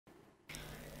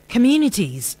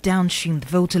Communities downstream the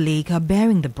Volta Lake are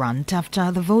bearing the brunt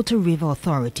after the Volta River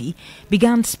Authority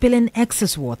began spilling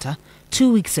excess water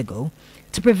 2 weeks ago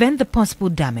to prevent the possible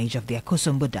damage of the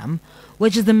Akosombo Dam,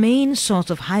 which is the main source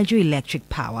of hydroelectric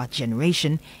power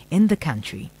generation in the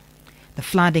country. The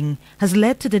flooding has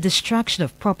led to the destruction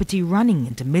of property running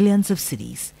into millions of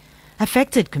cedis.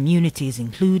 Affected communities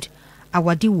include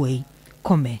Awadiwe,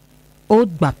 Kome,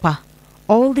 Old Bapa,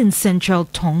 all in Central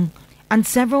Tongu, and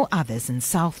several others in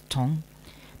South Tongu.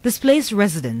 Displaced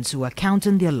residents who are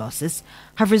counting their losses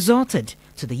have resorted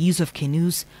to the use of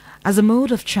canoes as a mode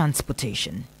of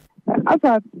transportation. As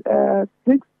at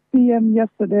 6 p.m.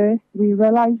 yesterday, we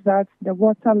realized that the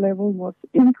water level was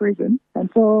increasing. And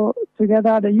so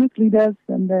together, the youth leaders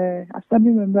and the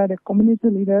assembly members, the community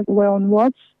leaders were on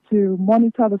watch to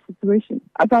monitor the situation.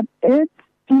 As at 8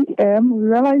 p.m., we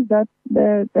realized that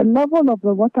the level of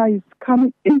the water is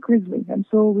coming increasingly. And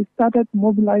so we started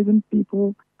mobilizing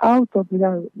people out of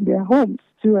their homes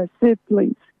to a safe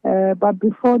place. But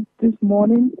before this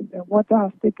morning, the water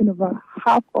has taken over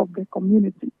half of the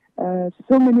community.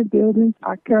 So many buildings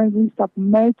are currently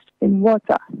submerged in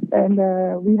water.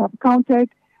 And we have counted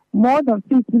more than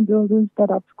 15 buildings that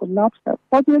have collapsed.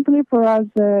 Fortunately for us,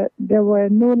 there were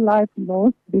no lives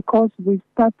lost because we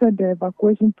started the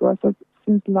evacuation process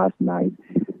since last night.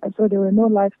 And so there were no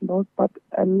lives lost, but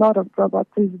a lot of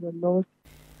properties were lost.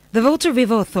 The Volta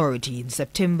River Authority in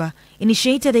September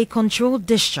initiated a controlled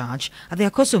discharge at the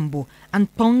Akosombo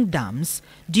and Tongu dams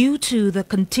due to the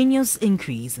continuous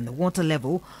increase in the water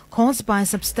level caused by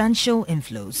substantial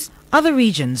inflows. Other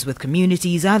regions with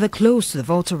communities either close to the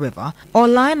Volta River or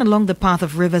lying along the path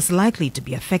of rivers likely to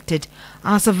be affected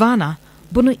are Savannah,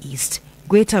 Bono East,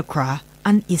 Greater Accra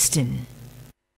and Eastern.